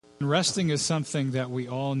Resting is something that we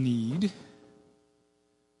all need.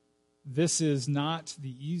 This is not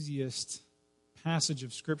the easiest passage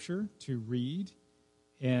of Scripture to read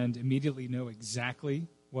and immediately know exactly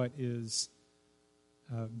what is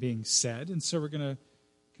being said. And so we're going to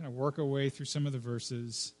kind of work our way through some of the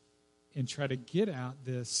verses and try to get out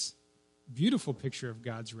this beautiful picture of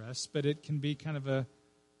God's rest, but it can be kind of a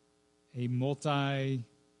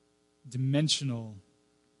multi-dimensional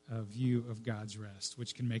view of God's rest,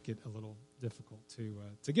 which can make it a little difficult to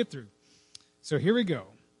get through. So here we go,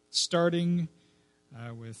 starting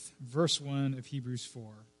with verse 1 of Hebrews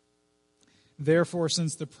 4. Therefore,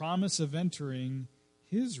 since the promise of entering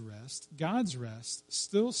his rest, God's rest,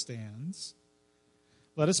 still stands,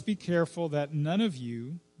 let us be careful that none of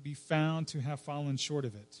you be found to have fallen short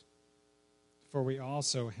of it. For we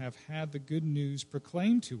also have had the good news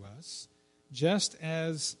proclaimed to us, just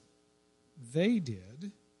as they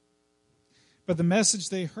did. But the message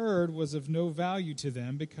they heard was of no value to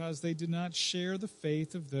them because they did not share the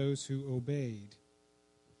faith of those who obeyed.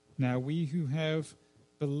 Now we who have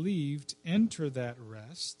believed enter that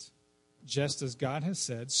rest, just as God has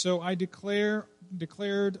said. So I declared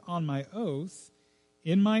on my oath,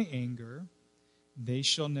 in my anger, they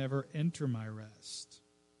shall never enter my rest.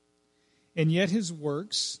 And yet his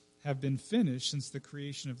works have been finished since the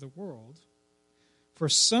creation of the world. For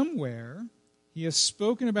somewhere he has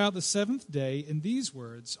spoken about the seventh day in these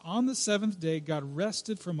words, on the seventh day God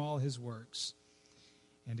rested from all his works.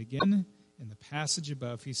 And again, in the passage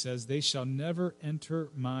above, he says, they shall never enter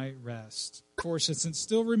my rest. For since it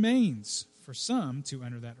still remains for some to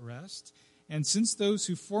enter that rest, and since those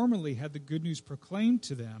who formerly had the good news proclaimed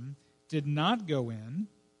to them did not go in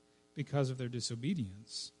because of their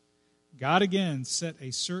disobedience, God again set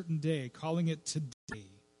a certain day, calling it today.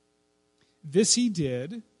 This he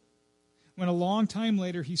did when a long time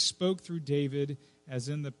later he spoke through David, as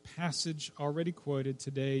in the passage already quoted,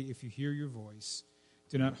 today, if you hear your voice,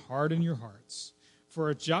 do not harden your hearts. For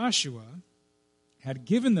if Joshua had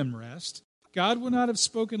given them rest, God would not have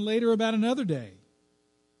spoken later about another day.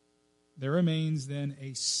 There remains then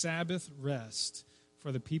a Sabbath rest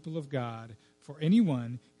for the people of God, for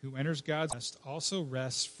anyone who enters God's rest also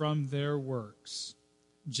rests from their works,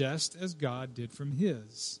 just as God did from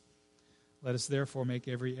his. Let us therefore make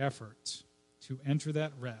every effort to enter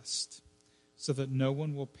that rest, so that no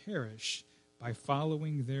one will perish by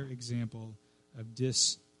following their example of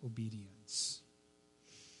disobedience.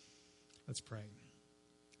 Let's pray.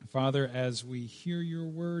 Father, as we hear your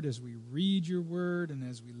word, as we read your word, and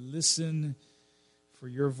as we listen for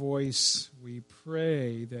your voice, we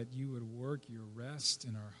pray that you would work your rest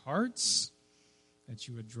in our hearts, that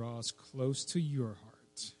you would draw us close to your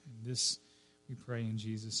heart. And this we pray in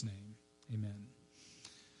Jesus' name. Amen.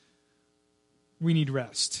 We need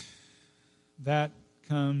rest. That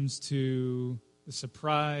comes to the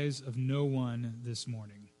surprise of no one this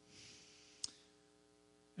morning.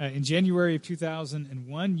 In January of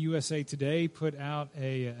 2001, USA Today put out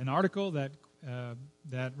an article that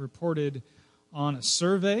reported on a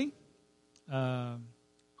survey on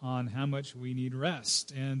how much we need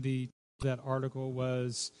rest. And that article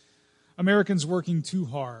was Americans Working Too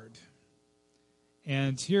Hard.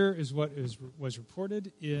 And here is what was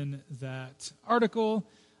reported in that article.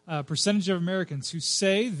 Percentage of Americans who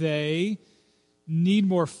say they need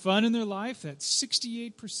more fun in their life. That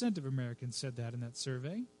 68% of Americans said that in that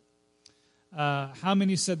survey. How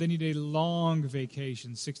many said they need a long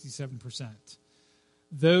vacation? 67%.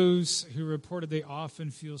 Those who reported they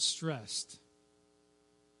often feel stressed.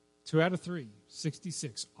 2 out of 3,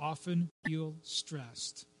 66, often feel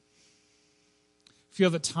stressed.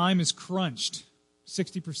 Feel that time is crunched,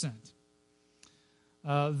 60%.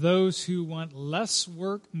 Those who want less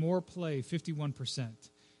work, more play, 51%.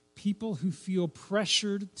 People who feel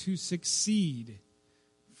pressured to succeed,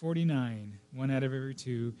 49, 1 out of every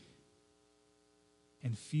 2.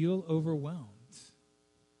 And feel overwhelmed,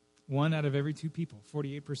 1 out of every 2 people,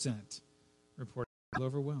 48%, report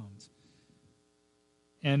overwhelmed.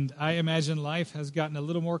 And I imagine life has gotten a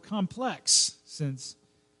little more complex since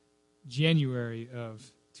January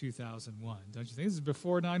of 2001. Don't you think? This is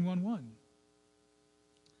before 9/11,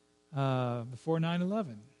 before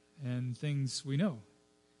 9/11. And things we know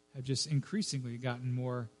have just increasingly gotten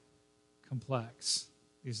more complex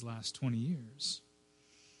these last 20 years.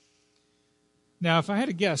 Now, if I had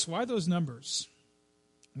to guess, why those numbers?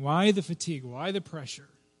 Why the fatigue? Why the pressure?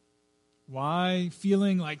 Why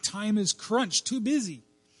feeling like time is crunched, too busy?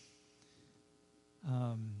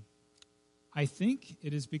 I think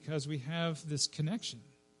it is because we have this connection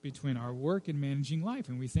between our work and managing life.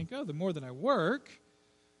 And we think, the more that I work,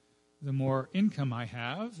 the more income I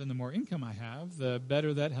have, and the more income I have, the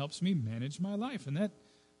better that helps me manage my life. And that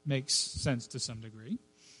makes sense to some degree.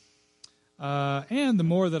 And the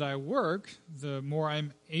more that I work, the more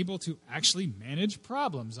I'm able to actually manage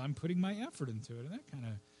problems. I'm putting my effort into it, and that kind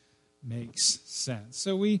of makes sense.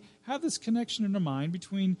 So we have this connection in our mind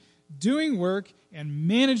between doing work and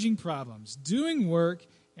managing problems, doing work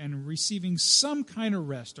and receiving some kind of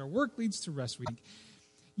rest. Our work leads to rest, we think.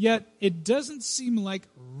 Yet it doesn't seem like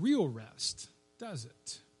real rest, does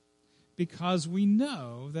it? Because we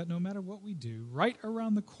know that no matter what we do, right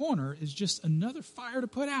around the corner is just another fire to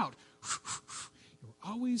put out. We're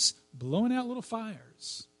always blowing out little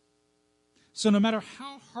fires. So no matter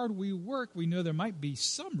how hard we work, we know there might be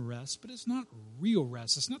some rest, but it's not real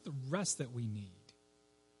rest. It's not the rest that we need.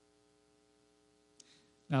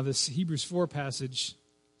 Now, this Hebrews 4 passage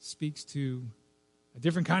speaks to a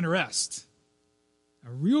different kind of rest.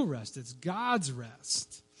 A real rest. It's God's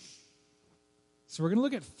rest. So we're going to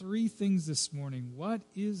look at three things this morning. What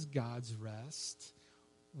is God's rest?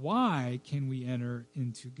 Why can we enter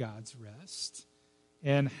into God's rest?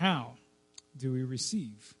 And how do we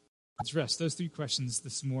receive God's rest? Those three questions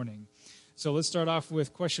this morning. So let's start off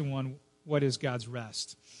with question one. What is God's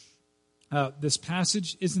rest? This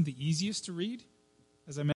passage isn't the easiest to read,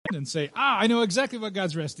 as I mentioned, and say, I know exactly what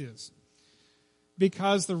God's rest is.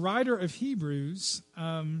 Because the writer of Hebrews,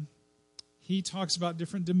 he talks about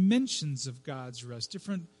different dimensions of God's rest,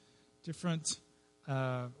 different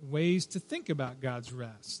ways to think about God's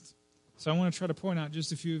rest. So I want to try to point out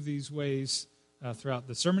just a few of these ways throughout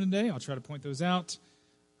the sermon today. I'll try to point those out.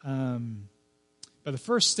 But the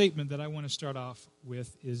first statement that I want to start off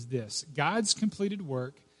with is this: God's completed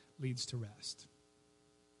work leads to rest.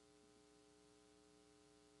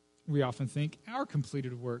 We often think our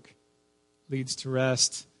completed work leads to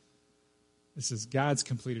rest. This is God's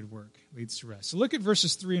completed work leads to rest. So look at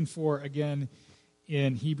verses 3 and 4 again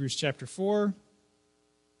in Hebrews chapter 4.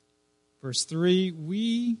 Verse 3,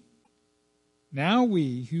 we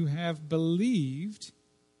who have believed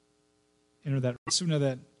enter that rest. So we know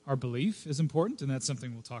that our belief is important, and that's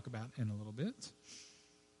something we'll talk about in a little bit.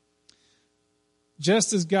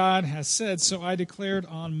 Just as God has said, so I declared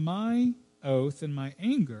on my oath in my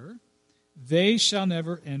anger, they shall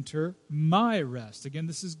never enter my rest. Again,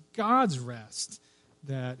 this is God's rest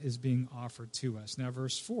that is being offered to us. Now,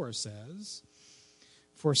 verse 4 says,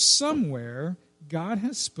 for somewhere God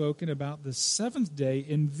has spoken about the seventh day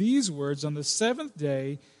in these words, on the seventh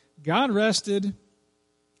day, God rested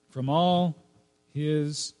from all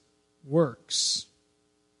his works.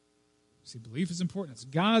 See, belief is important. It's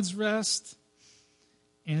God's rest.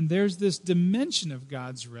 And there's this dimension of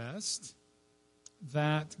God's rest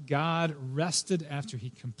that God rested after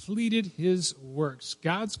he completed his works.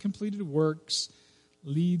 God's completed works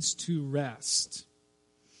leads to rest.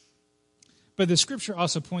 But the scripture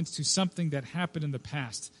also points to something that happened in the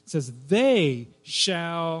past. It says, they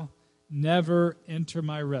shall never enter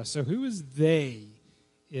my rest. So who is they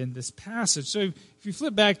in this passage? So if you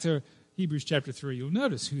flip back to Hebrews chapter 3, you'll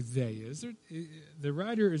notice who they is. The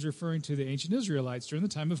writer is referring to the ancient Israelites during the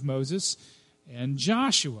time of Moses and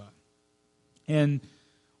Joshua. And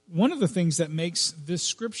one of the things that makes this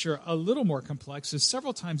scripture a little more complex is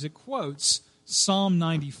several times it quotes Psalm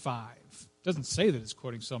 95. It doesn't say that it's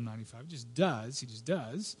quoting Psalm 95. It just does. He just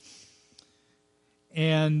does.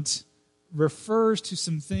 And refers to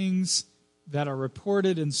some things that are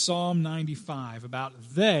reported in Psalm 95 about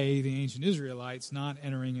they, the ancient Israelites, not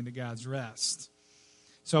entering into God's rest.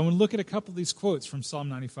 So I want to look at a couple of these quotes from Psalm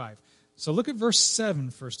 95. So look at verse 7,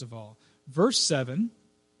 first of all. Verse 7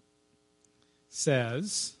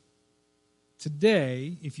 says,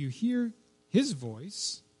 today, if you hear his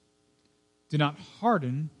voice, do not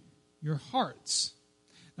harden your hearts.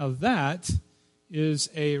 Now that is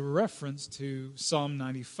a reference to Psalm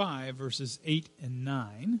 95, verses 8 and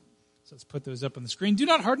 9. So let's put those up on the screen. Do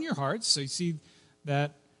not harden your hearts. So you see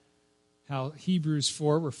that how Hebrews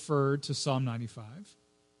 4 referred to Psalm 95.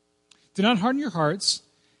 Do not harden your hearts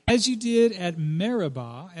as you did at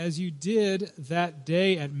Meribah, as you did that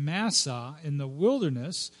day at Massah in the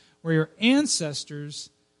wilderness, where your ancestors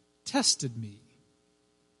tested me,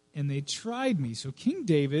 and they tried me. So King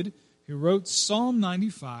David, who wrote Psalm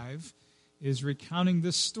 95, is recounting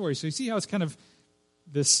this story. So you see how it's kind of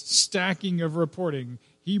this stacking of reporting.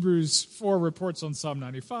 Hebrews 4 reports on Psalm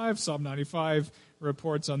 95. Psalm 95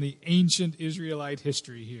 reports on the ancient Israelite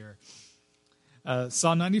history here.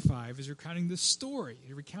 Psalm 95 is recounting this story.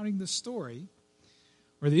 Recounting this story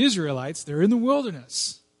where the Israelites, they're in the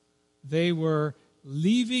wilderness. They were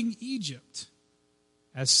leaving Egypt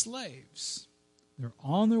as slaves. They're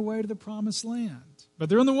on their way to the promised land. But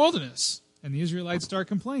they're in the wilderness. and the Israelites start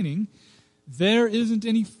complaining, there isn't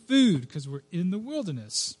any food because we're in the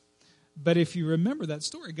wilderness. But if you remember that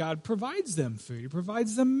story, God provides them food. He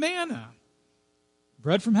provides them manna,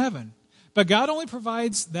 bread from heaven. But God only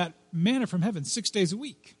provides that manna from heaven 6 days a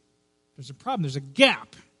week. There's a problem. There's a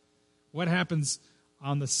gap. What happens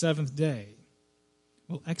on the seventh day?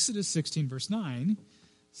 Well, Exodus 16, verse 9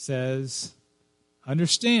 says,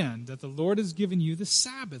 understand that the Lord has given you the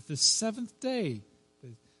Sabbath, the seventh day,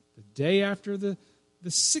 the day after the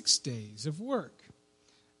 6 days of work.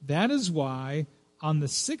 That is why on the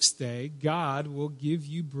sixth day, God will give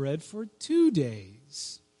you bread for 2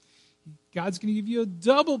 days. God's going to give you a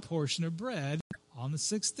double portion of bread on the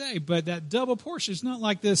sixth day. But that double portion is not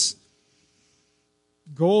like this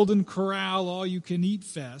golden corral, all-you-can-eat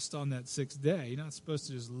fest on that sixth day. You're not supposed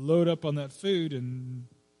to just load up on that food and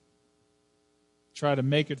try to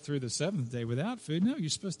make it through the seventh day without food. No, you're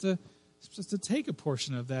supposed to take a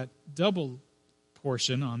portion of that double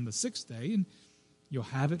portion on the sixth day, and you'll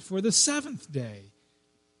have it for the seventh day.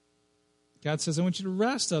 God says, I want you to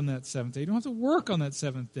rest on that seventh day. You don't have to work on that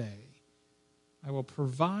seventh day. I will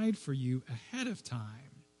provide for you ahead of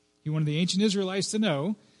time. He wanted the ancient Israelites to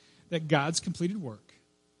know that God's completed work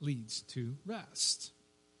leads to rest.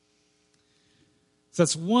 So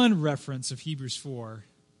that's one reference of Hebrews 4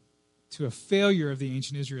 to a failure of the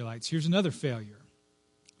ancient Israelites. Here's another failure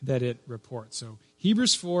that it reports. So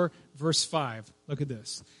Hebrews 4, verse 5. Look at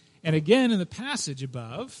this. And again in the passage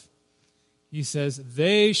above, he says,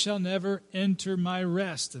 they shall never enter my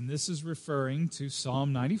rest. And this is referring to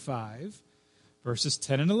Psalm 95, verses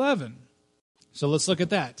 10 and 11. So let's look at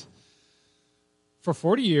that. For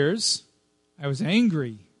 40 years, I was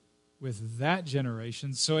angry with that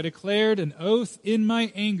generation. So I declared an oath in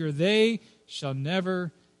my anger, they shall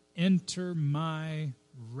never enter my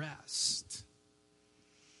rest.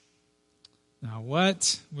 Now,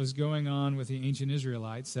 what was going on with the ancient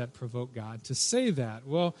Israelites that provoked God to say that?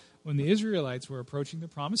 Well, when the Israelites were approaching the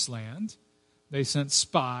promised land, they sent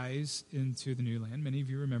spies into the new land. Many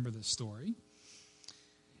of you remember this story.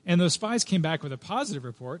 And those spies came back with a positive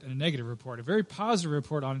report and a negative report. A very positive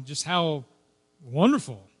report on just how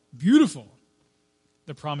wonderful, beautiful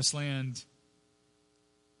the promised land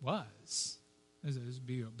was. It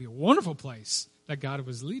would be a wonderful place that God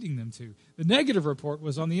was leading them to. The negative report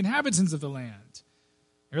was on the inhabitants of the land.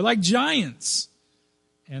 They're like giants.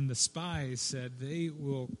 And the spies said, they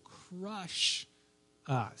will crush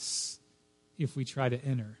us if we try to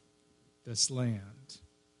enter this land.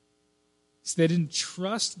 So they didn't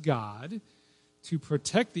trust God to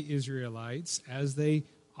protect the Israelites as they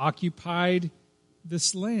occupied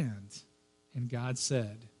this land. And God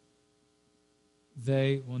said,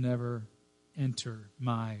 they will never enter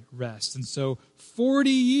my rest. And so 40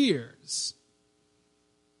 years,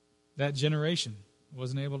 that generation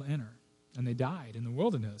wasn't able to enter. And they died in the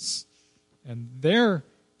wilderness. And their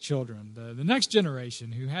children, the next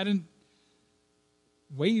generation who hadn't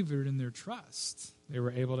wavered in their trust, they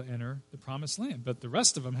were able to enter the promised land. But the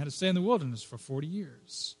rest of them had to stay in the wilderness for 40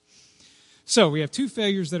 years. So we have two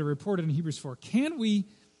failures that are reported in Hebrews 4. Can we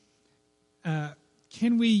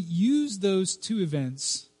use those two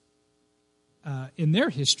events in their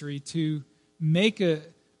history to make a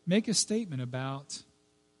statement about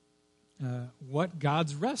what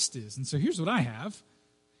God's rest is? And so here's what I have.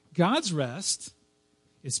 God's rest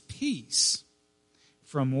is peace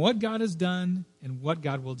from what God has done and what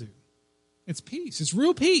God will do. It's peace. It's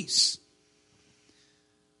real peace.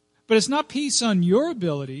 But it's not peace on your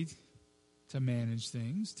ability to manage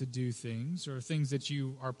things, to do things, or things that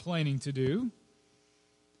you are planning to do.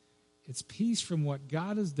 It's peace from what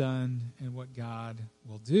God has done and what God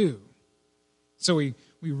will do. So we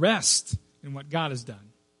rest in what God has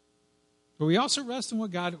done. But we also rest in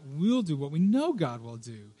what God will do, what we know God will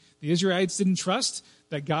do. The Israelites didn't trust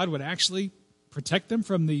that God would actually protect them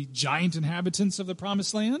from the giant inhabitants of the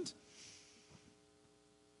promised land.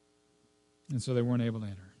 And so they weren't able to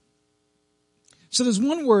enter. So there's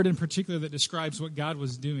one word in particular that describes what God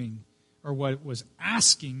was doing, or what was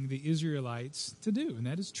asking the Israelites to do, and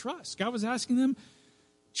that is trust. God was asking them,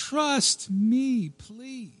 trust me,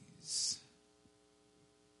 please.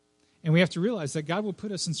 And we have to realize that God will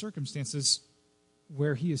put us in circumstances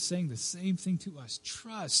where he is saying the same thing to us.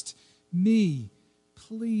 Trust me,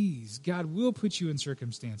 please. God will put you in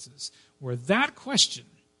circumstances where that question,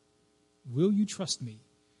 will you trust me,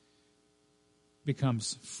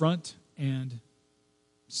 becomes front and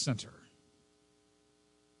center.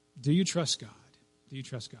 Do you trust God? Do you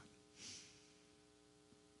trust God?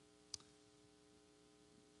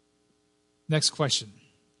 Next question.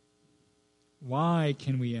 Why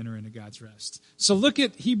can we enter into God's rest? So look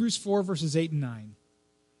at Hebrews 4, verses 8 and 9.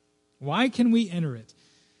 Why can we enter it?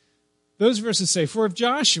 Those verses say, for if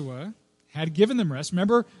Joshua had given them rest,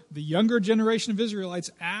 remember, the younger generation of Israelites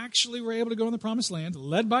actually were able to go in the promised land,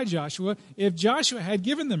 led by Joshua. If Joshua had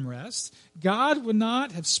given them rest, God would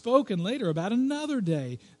not have spoken later about another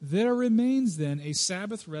day. There remains then a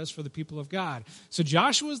Sabbath rest for the people of God. So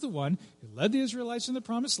Joshua is the one who led the Israelites in the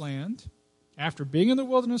promised land after being in the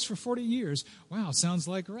wilderness for 40 years. Wow, sounds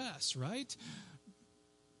like rest, right?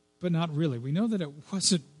 But not really. We know that it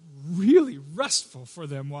wasn't really restful for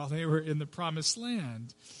them while they were in the promised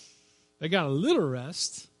land. They got a little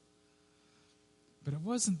rest, but it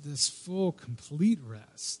wasn't this full, complete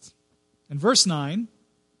rest. In verse 9,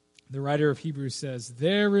 the writer of Hebrews says,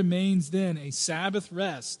 there remains then a Sabbath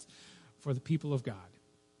rest for the people of God.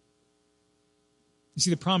 You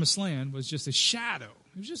see, the promised land was just a shadow.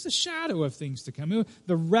 It was just a shadow of things to come.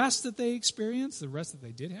 The rest that they experienced, the rest that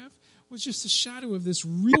they did have, was just a shadow of this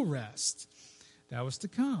real rest that was to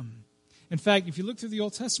come. In fact, if you look through the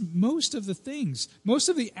Old Testament, most of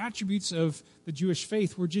the attributes of the Jewish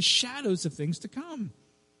faith were just shadows of things to come.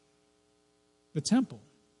 The temple,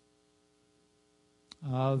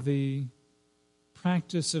 the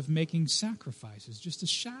practice of making sacrifices, just a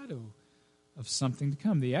shadow of something to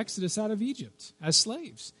come. The exodus out of Egypt as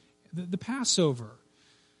slaves, the Passover,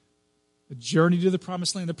 the journey to the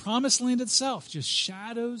promised land itself, just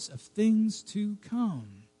shadows of things to come.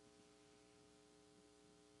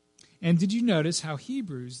 And did you notice how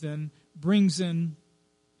Hebrews then brings in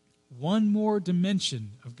one more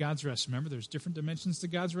dimension of God's rest? Remember, there's different dimensions to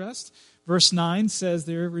God's rest. Verse 9 says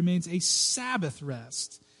there remains a Sabbath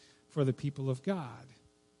rest for the people of God.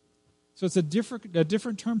 So it's a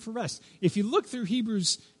different term for rest. If you look through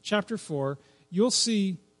Hebrews chapter 4, you'll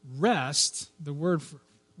see rest,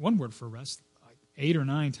 one word for rest, like 8 or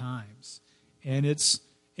 9 times. And it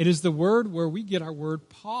is the word where we get our word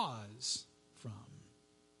pause from.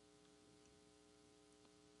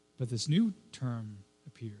 But this new term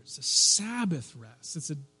appears, a Sabbath rest.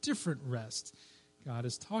 It's a different rest God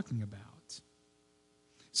is talking about.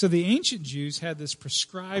 So the ancient Jews had this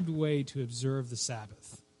prescribed way to observe the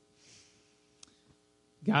Sabbath.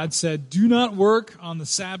 God said, do not work on the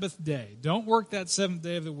Sabbath day. Don't work that seventh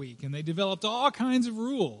day of the week. And they developed all kinds of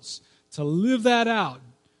rules to live that out.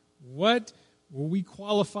 What will we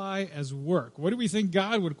qualify as work? What do we think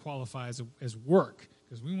God would qualify as work?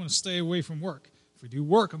 Because we want to stay away from work. If we do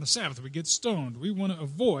work on the Sabbath, we get stoned. We want to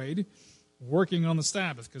avoid working on the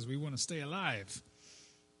Sabbath because we want to stay alive.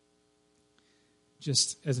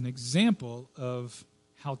 Just as an example of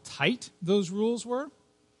how tight those rules were,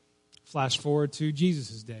 flash forward to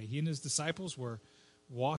Jesus' day. He and his disciples were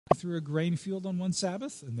walking through a grain field on one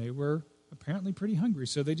Sabbath, and they were apparently pretty hungry.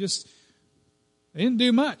 So they didn't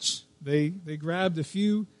do much. They grabbed a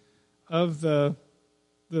few of the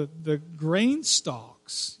grain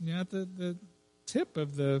stalks, at the tip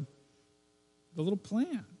of the little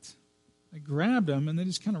plant. They grabbed them and they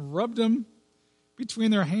just kind of rubbed them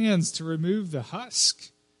between their hands to remove the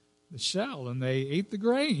husk, the shell, and they ate the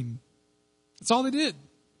grain. That's all they did.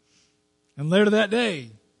 And later that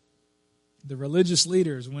day, the religious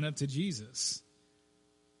leaders went up to Jesus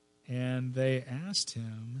and they asked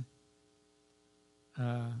him,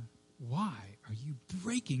 why are you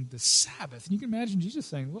breaking the Sabbath? And you can imagine Jesus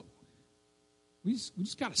saying, well, we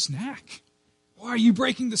just got a snack. Why are you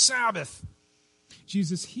breaking the Sabbath?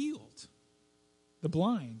 Jesus healed the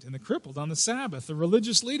blind and the crippled on the Sabbath. The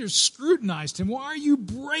religious leaders scrutinized him. Why are you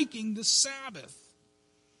breaking the Sabbath?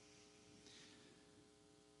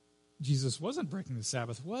 Jesus wasn't breaking the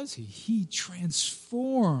Sabbath, was he? He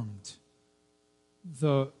transformed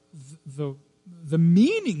the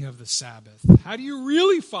meaning of the Sabbath. How do you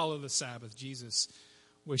really follow the Sabbath? Jesus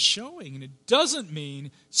was showing. And it doesn't mean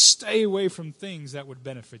stay away from things that would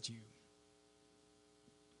benefit you.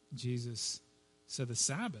 Jesus said the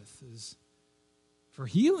Sabbath is for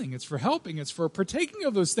healing, it's for helping, it's for partaking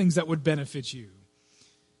of those things that would benefit you.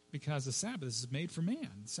 Because the Sabbath is made for man.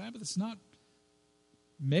 The Sabbath is not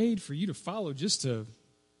made for you to follow just to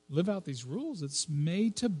live out these rules. It's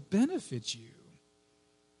made to benefit you.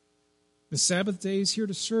 The Sabbath day is here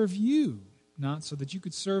to serve you, not so that you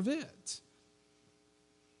could serve it.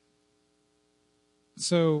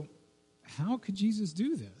 So, how could Jesus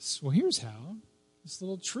do this? Well, here's how. This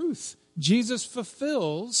little truth. Jesus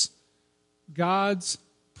fulfills God's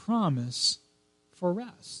promise for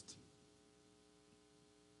rest.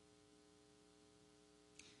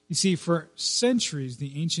 You see, for centuries,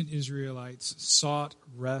 the ancient Israelites sought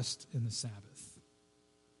rest in the Sabbath,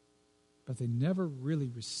 but they never really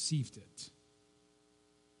received it.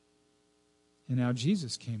 And now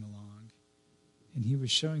Jesus came along, And he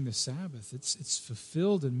was showing the Sabbath. It's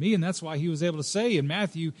fulfilled in me. And that's why he was able to say in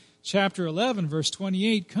Matthew chapter 11, verse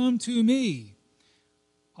 28, "Come to me,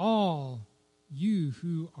 all you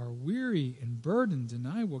who are weary and burdened, and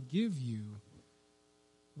I will give you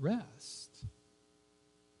rest."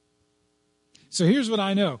 So here's what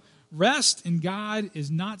I know. Rest in God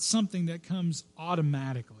is not something that comes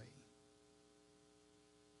automatically.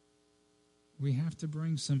 We have to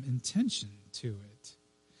bring some intention to it.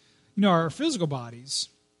 You know, our physical bodies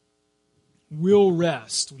will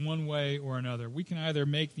rest one way or another. We can either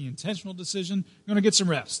make the intentional decision, I'm going to get some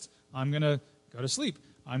rest. I'm going to go to sleep.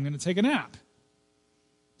 I'm going to take a nap.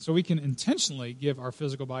 So we can intentionally give our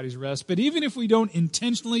physical bodies rest. But even if we don't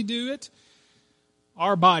intentionally do it,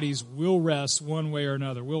 our bodies will rest one way or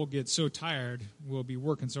another. We'll get so tired, we'll be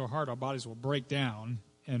working so hard, our bodies will break down,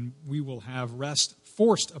 and we will have rest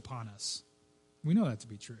forced upon us. We know that to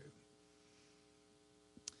be true.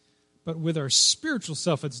 But with our spiritual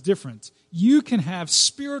self, it's different. You can have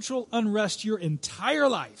spiritual unrest your entire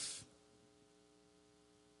life.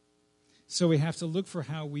 So we have to look for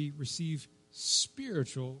how we receive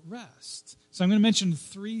spiritual rest. So I'm going to mention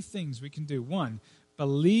 3 things we can do. 1,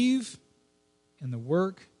 believe in the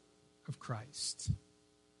work of Christ.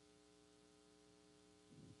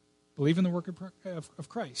 Believe in the work of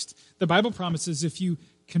Christ. The Bible promises if you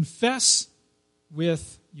confess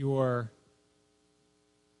with your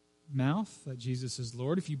mouth that Jesus is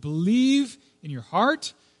Lord, if you believe in your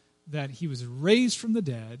heart that he was raised from the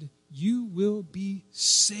dead, you will be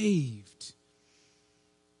saved.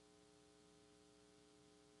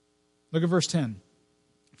 Look at verse 10.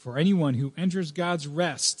 For anyone who enters God's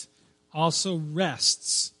rest also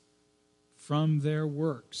rests from their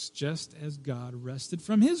works, just as God rested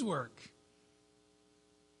from his work.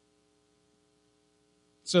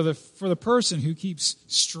 So for the person who keeps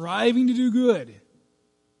striving to do good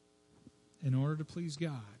in order to please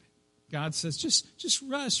God, God says, just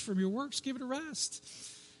rest from your works. Give it a rest.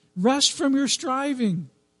 Rest from your striving.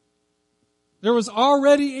 There was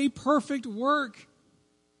already a perfect work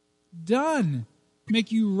done to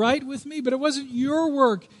make you right with me, but it wasn't your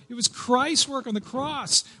work. It was Christ's work on the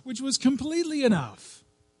cross, which was completely enough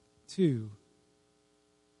to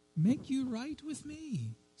make you right with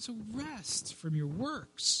me. So rest from your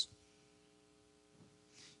works.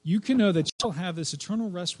 You can know that you'll have this eternal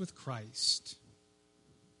rest with Christ.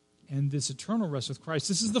 And this eternal rest with Christ,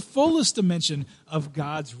 this is the fullest dimension of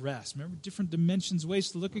God's rest. Remember, different dimensions, ways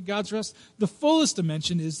to look at God's rest. The fullest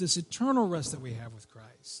dimension is this eternal rest that we have with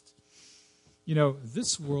Christ. You know,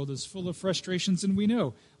 this world is full of frustrations, and we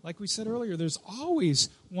know, like we said earlier, there's always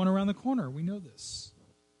one around the corner. We know this.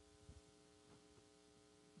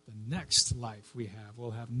 The next life we have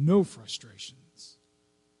will have no frustrations.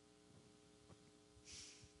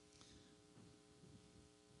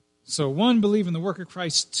 So 1, believe in the work of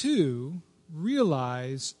Christ. 2,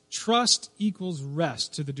 realize trust equals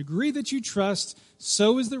rest. To the degree that you trust,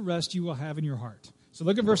 so is the rest you will have in your heart. So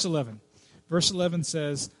look at verse 11. Verse 11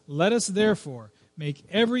 says, "Let us therefore make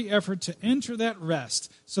every effort to enter that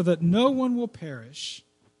rest, so that no one will perish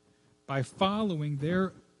by following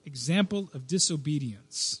their example of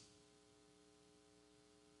disobedience."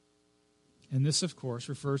 And this, of course,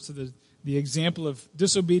 refers to the example of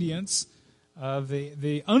disobedience of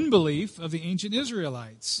the unbelief of the ancient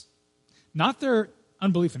Israelites. Not their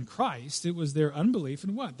unbelief in Christ, it was their unbelief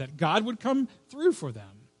in what? That God would come through for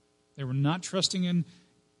them. They were not trusting in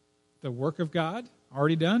the work of God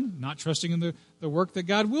already done, not trusting in the work that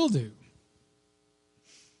God will do.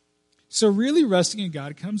 So really resting in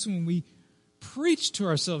God comes when we preach to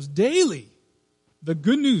ourselves daily the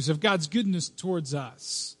good news of God's goodness towards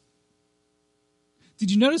us. Did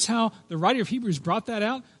you notice how the writer of Hebrews brought that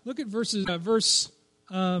out? Look at was it verse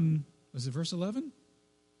 11?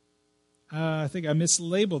 I think I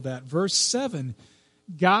mislabeled that. Verse 7.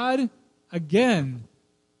 God, again,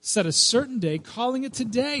 set a certain day, calling it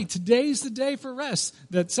today. Today's the day for rest.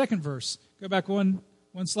 That second verse. Go back one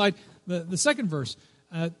slide. The second verse,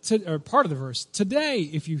 or part of the verse. Today,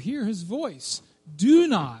 if you hear his voice, do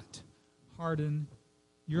not harden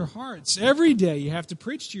your hearts. Every day you have to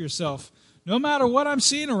preach to yourself, no matter what I'm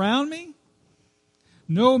seeing around me,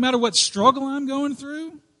 no matter what struggle I'm going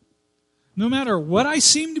through, no matter what I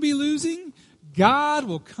seem to be losing, God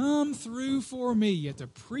will come through for me. You have to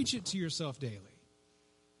preach it to yourself daily.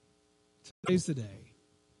 Today's the day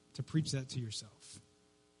to preach that to yourself.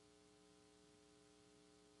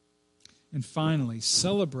 And finally,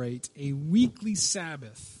 celebrate a weekly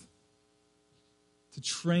Sabbath to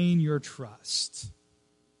train your trust.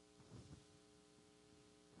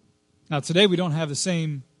 Now, today we don't have the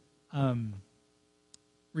same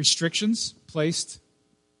restrictions placed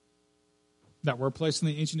that were placed on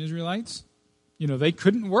the ancient Israelites. They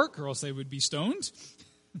couldn't work or else they would be stoned.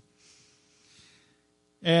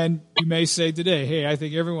 And you may say today, hey, I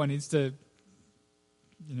think everyone needs to,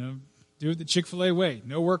 do it the Chick-fil-A way.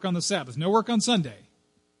 No work on the Sabbath. No work on Sunday.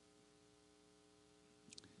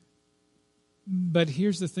 But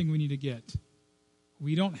here's the thing we need to get.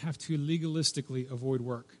 We don't have to legalistically avoid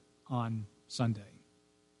work on Sunday.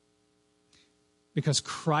 Because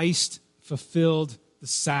Christ fulfilled the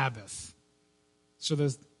Sabbath. So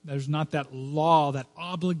there's not that law, that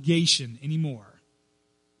obligation anymore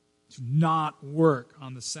to not work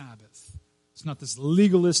on the Sabbath. It's not this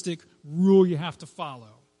legalistic rule you have to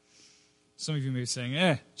follow. Some of you may be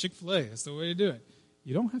saying, Chick-fil-A, that's the way to do it.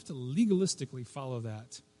 You don't have to legalistically follow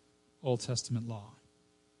that Old Testament law.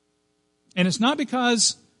 And it's not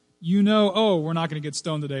because we're not going to get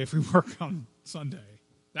stoned today if we work on Sunday.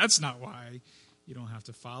 That's not why you don't have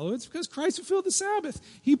to follow. It's because Christ fulfilled the Sabbath.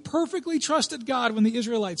 He perfectly trusted God when the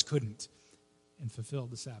Israelites couldn't and fulfilled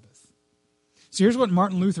the Sabbath. So here's what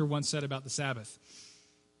Martin Luther once said about the Sabbath.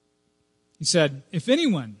 He said, if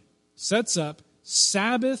anyone sets up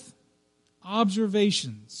Sabbath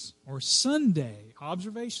observations or Sunday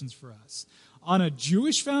observations for us on a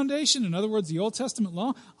Jewish foundation, in other words, the Old Testament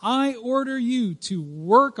law, I order you to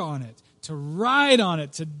work on it, to ride on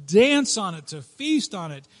it, to dance on it, to feast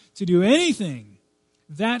on it, to do anything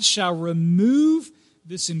that shall remove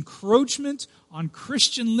this encroachment on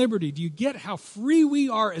Christian liberty. Do you get how free we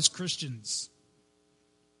are as Christians?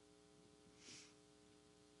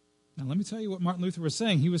 Now, let me tell you what Martin Luther was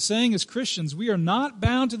saying. He was saying as Christians, we are not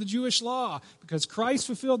bound to the Jewish law because Christ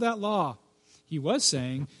fulfilled that law. He was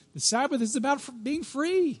saying the Sabbath is about being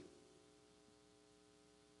free.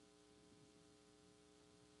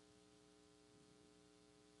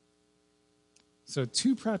 So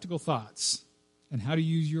 2 practical thoughts on how to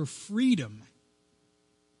use your freedom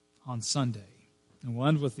on Sunday. And we'll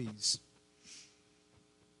end with these.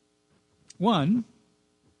 1,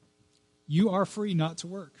 you are free not to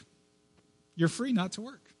work. You're free not to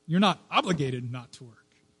work. You're not obligated not to work.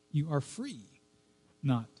 You are free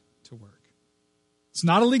not to work. It's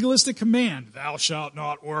not a legalistic command, thou shalt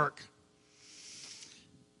not work.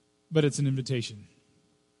 But it's an invitation.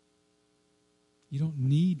 You don't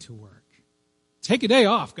need to work. Take a day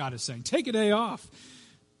off, God is saying. Take a day off.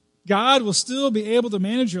 God will still be able to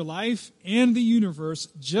manage your life and the universe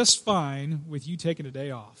just fine with you taking a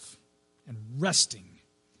day off and resting.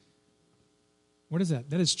 What is that?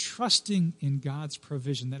 That is trusting in God's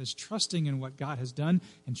provision. That is trusting in what God has done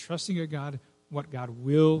and trusting in God what God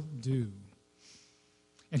will do.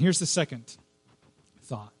 And here's the second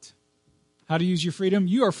thought. How to use your freedom?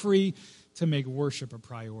 You are free to make worship a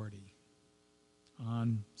priority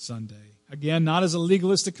on Sunday. Again, not as a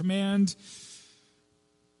legalistic command.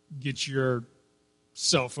 Get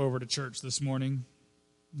yourself over to church this morning.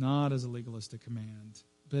 Not as a legalistic command,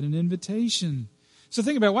 but an invitation. So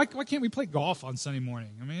think about it. Why can't we play golf on Sunday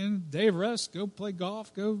morning? I mean, day of rest, go play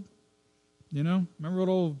golf, go, remember what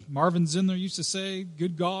old Marvin Zindler used to say?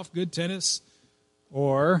 Good golf, good tennis,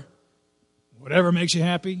 or whatever makes you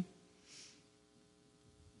happy.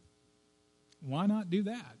 Why not do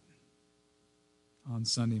that on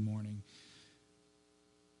Sunday morning?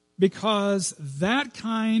 Because that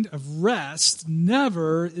kind of rest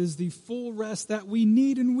never is the full rest that we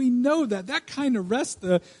need, and we know that. That kind of rest,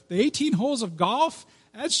 the 18 holes of golf,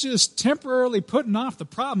 that's just temporarily putting off the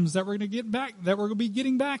problems that we're going to be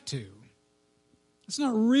getting back to. It's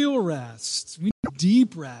not real rest. We need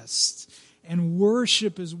deep rest. And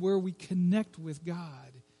worship is where we connect with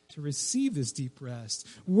God to receive this deep rest.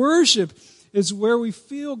 Worship is where we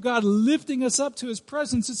feel God lifting us up to His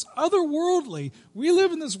presence. It's otherworldly. We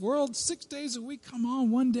live in this world 6 days a week. Come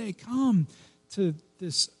on, one day, come to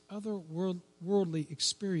this otherworldly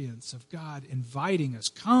experience of God inviting us.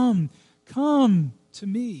 Come to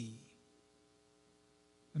me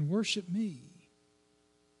and worship me.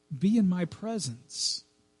 Be in my presence.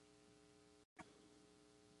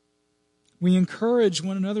 We encourage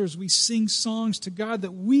one another as we sing songs to God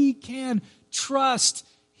that we can trust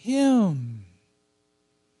Him.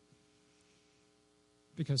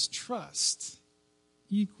 Because trust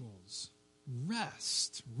equals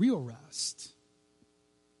rest, real rest.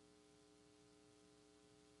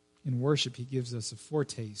 In worship, He gives us a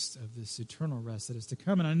foretaste of this eternal rest that is to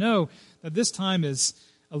come. And I know that this time is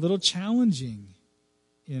a little challenging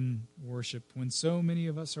in worship when so many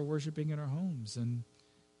of us are worshiping in our homes. And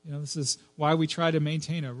this is why we try to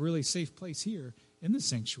maintain a really safe place here in the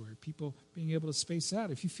sanctuary. People being able to space out.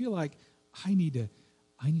 If you feel like I need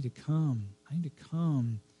to come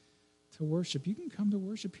to worship, you can come to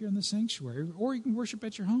worship here in the sanctuary, or you can worship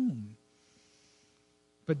at your home.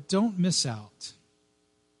 But don't miss out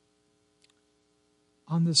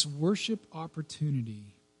on this worship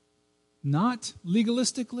opportunity, not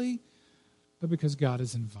legalistically, but because God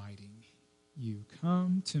is inviting you.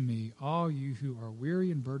 Come to me, all you who are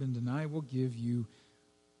weary and burdened, and I will give you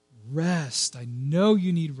rest. I know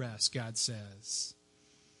you need rest, God says.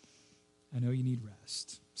 I know you need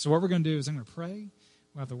rest. So what we're going to do is I'm going to pray.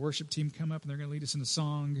 We'll have the worship team come up, and they're going to lead us in a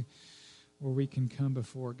song where we can come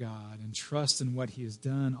before God and trust in what he has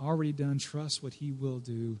done, already done, trust what he will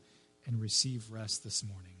do, and receive rest this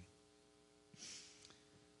morning.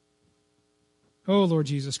 Oh, Lord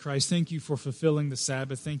Jesus Christ, thank you for fulfilling the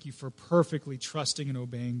Sabbath. Thank you for perfectly trusting and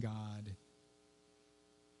obeying God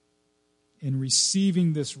and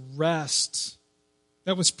receiving this rest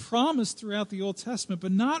that was promised throughout the Old Testament,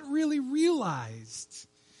 but not really realized.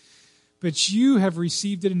 But you have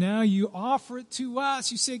received it, and now you offer it to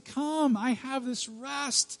us. You say, come, I have this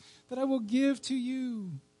rest that I will give to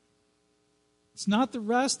you. It's not the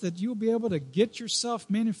rest that you'll be able to get yourself,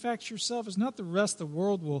 manufacture yourself. It's not the rest the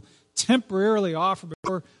world will temporarily offer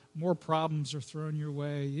before more problems are thrown your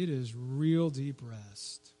way. It is real deep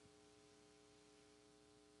rest.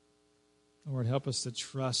 Lord, help us to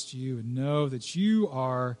trust you and know that you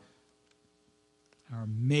are our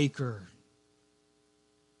maker,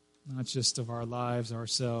 not just of our lives,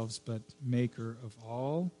 ourselves, but maker of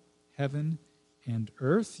all heaven and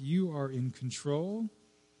earth. You are in control,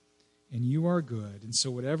 and you are good. And so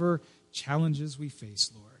whatever challenges we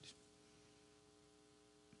face, Lord,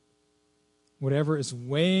 whatever is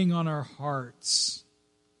weighing on our hearts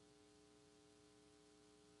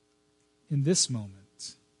in this moment,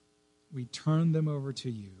 we turn them over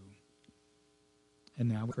to you. And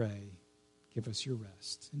now we pray, give us your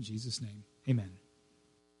rest. In Jesus' name, amen.